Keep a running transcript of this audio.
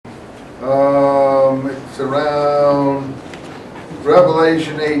It's around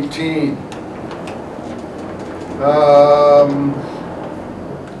Revelation 18.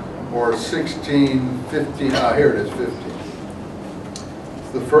 Or 16, 15. Here it is, 15.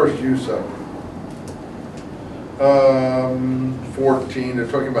 It's the first use of it. 14, they're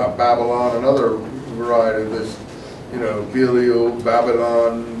talking about Babylon, another variety of this, Belial,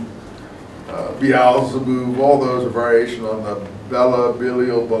 Babylon, Beelzebub, all those are variation on the Bela,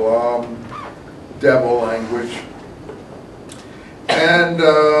 Belial, Balaam, devil language.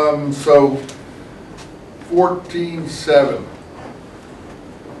 And so 14:7.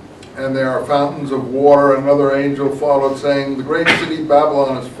 And there are fountains of water. Another angel followed, saying, "The great city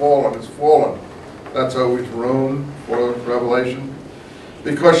Babylon is fallen, is fallen." That's always Rome for Revelation.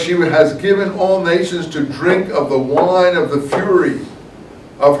 "Because she has given all nations to drink of the wine of the fury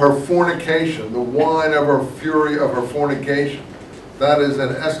of her fornication." The wine of her fury of her fornication. That is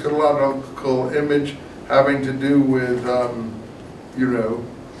an eschatological image having to do with,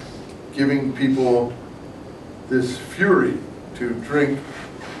 giving people this fury to drink.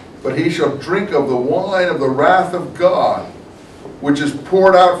 "But he shall drink of the wine of the wrath of God, which is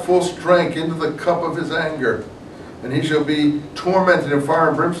poured out full strength into the cup of his anger. And he shall be tormented in fire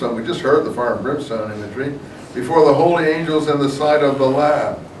and brimstone." We just heard the fire and brimstone imagery. "Before the holy angels in the sight of the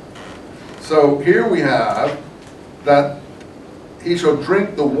Lamb." So here we have that he shall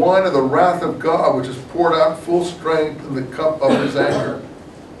drink the wine of the wrath of God, which is poured out full strength in the cup of his anger.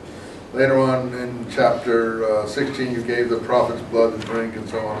 Later on in chapter 16, you gave the prophet's blood to drink, and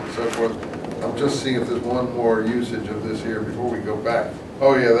so on and so forth. I'm just seeing if there's one more usage of this here before we go back.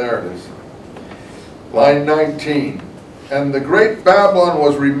 Oh yeah, there it is. Line 19. "And the great Babylon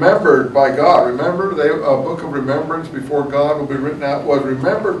was remembered by God." Remember, a book of remembrance before God will be written out, was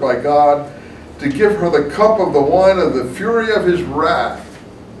remembered by God to give her the cup of the wine of the fury of his wrath.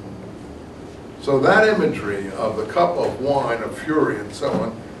 So that imagery of the cup of wine, of fury, and so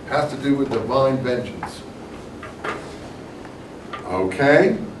on, has to do with divine vengeance.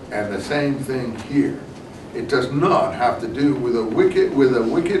 Okay, and the same thing here. It does not have to do with a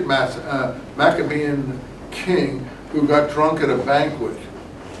wicked Maccabean king who got drunk at a banquet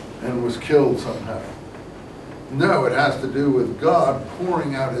and was killed somehow. No, it has to do with God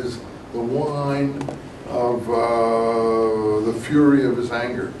pouring out the wine of the fury of his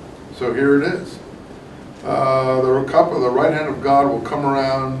anger. So here it is. The cup of the right hand of God will come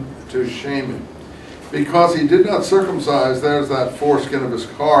around to shame him. "Because he did not circumcise," there's that foreskin of his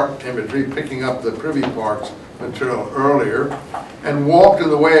heart imagery, picking up the privy parts material earlier, "and walked in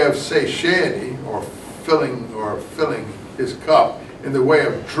the way of satiety," or filling his cup, in the way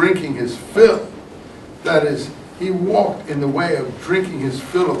of drinking his fill. That is, he walked in the way of drinking his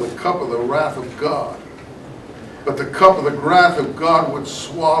fill of the cup of the wrath of God. But the cup of the wrath of God would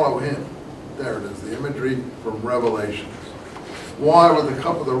swallow him. There it is, the imagery from Revelations. Why would the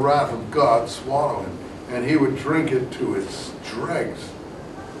cup of the wrath of God swallow him? And he would drink it to its dregs,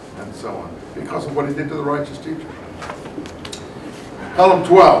 and so on, because of what he did to the righteous teacher. Column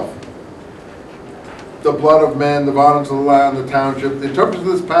 12. "The blood of men, the violence of the land, the township." The interpretation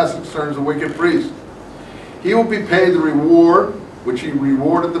of this passage concerns the wicked priest. "He will be paid the reward which he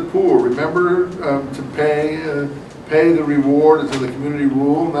rewarded the poor." Remember, to pay the reward is in the community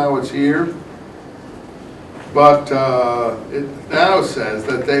rule. Now it's here. But it now says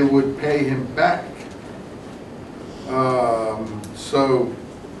that they would pay him back.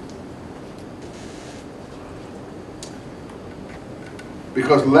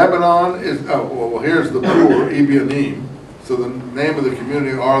 Because Lebanon is, here's the poor, Ebionim. So the name of the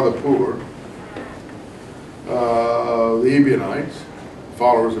community are the poor. The Ebionites,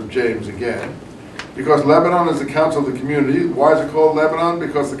 followers of James again. "Because Lebanon is the council of the community." Why is it called Lebanon?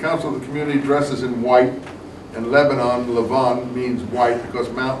 Because the council of the community dresses in white. And Lebanon, Levan, means white, because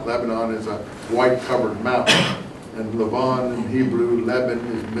Mount Lebanon is a white-covered mountain. And Levan in Hebrew, Leban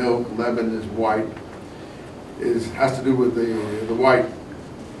is milk, Leban is white. Has to do with the white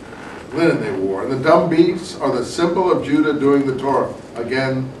linen they wore. "And the dumb beasts are the symbol of Judah doing the Torah."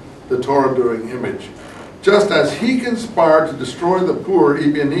 Again, the Torah doing image. "Just as he conspired to destroy the poor,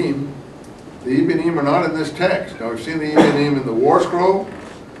 Ebionim." The Ebionim are not in this text. Now, we've seen the Ebionim in the War Scroll,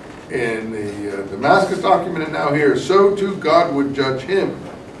 in the Damascus document, and now here. "So too God would judge him,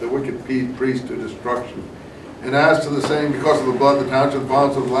 the wicked priest, to destruction. And as to the same, because of the blood, the township, the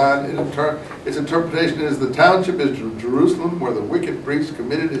bonds of the land," its interpretation is the township is Jerusalem, where the wicked priest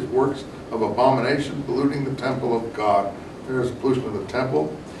committed his works of abomination, polluting the temple of God. There's pollution of the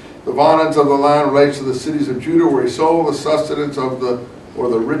temple. "The violence of the land relates to the cities of Judah, where he sold the sustenance of the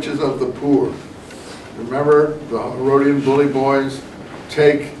riches of the poor." Remember, the Herodian bully boys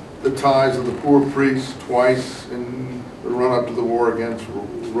take the ties of the poor priests twice in the run-up to the war against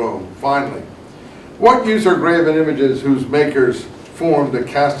Rome. Finally, what use are graven images whose makers formed the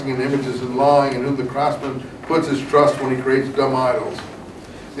casting in images and lying, and whom the craftsman puts his trust when he creates dumb idols?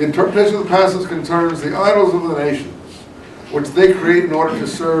 The interpretation of the passage concerns the idols of the nations, which they create in order to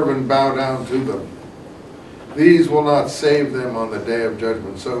serve and bow down to them. These will not save them on the day of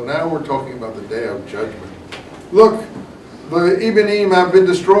judgment. So now we're talking about the day of judgment. Look, the Ebenim have been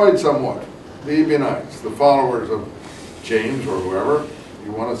destroyed somewhat. The Ebionites, the followers of James or whoever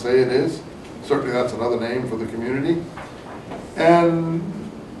you want to say it is. Certainly that's another name for the community.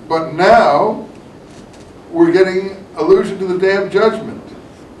 But now we're getting allusion to the day of judgment.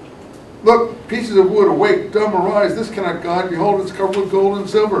 Look, pieces of wood, awake, dumb, arise. This cannot guide. Behold, it's covered with gold and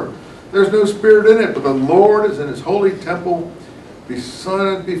silver. There's no spirit in it, but the Lord is in his holy temple. Be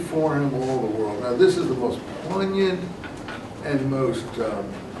silent before him, all the world. Now, this is the most poignant and most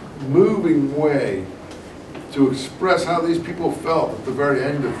moving way to express how these people felt at the very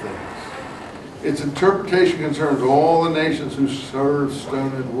end of things. Its interpretation concerns all the nations who serve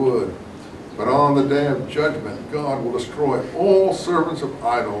stone and wood. But on the day of judgment, God will destroy all servants of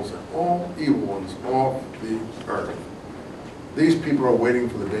idols and all evil ones off the earth. These people are waiting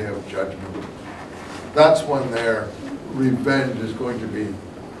for the day of judgment. That's when their revenge is going to be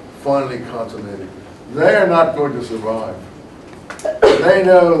finally consummated. They are not going to survive. They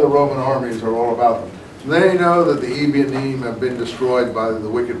know the Roman armies are all about them. They know that the Ebenim have been destroyed by the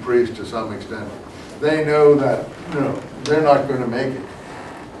wicked priests to some extent. They know that, they're not going to make it.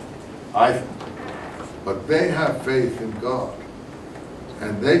 I think. But they have faith in God.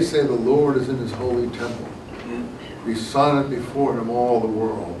 And they say the Lord is in his holy temple. Be silent before him, all the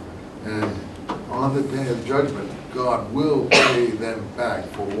world. And on the day of judgment, God will pay them back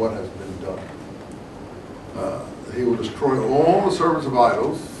for what has been done. He will destroy all the servants of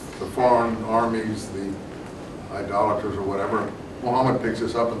idols, the foreign armies, the idolaters or whatever. Muhammad picks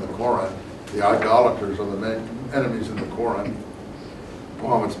this up in the Quran. The idolaters are the enemies in the Quran.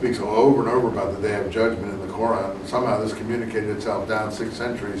 Muhammad speaks over and over about the day of judgment in the Quran. Somehow this communicated itself down 6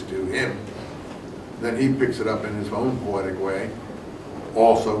 centuries to him. Then he picks it up in his own poetic way,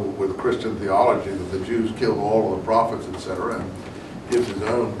 also with Christian theology that the Jews killed all of the prophets, etc., and gives his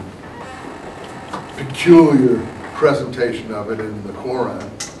own peculiar presentation of it in the Quran.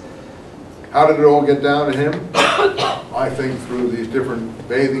 How did it all get down to him? I think through these different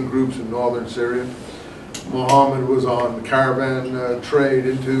bathing groups in northern Syria. Muhammad was on caravan trade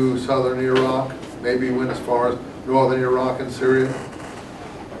into southern Iraq. Maybe he went as far as northern Iraq and Syria.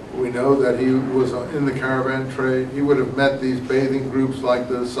 We know that he was in the caravan trade. He would have met these bathing groups like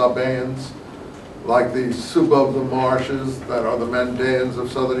the Sabaeans, like the Suba of the Marshes, that are the Mandaeans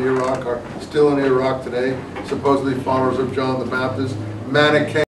of southern Iraq, are still in Iraq today, supposedly followers of John the Baptist, Manichaeans.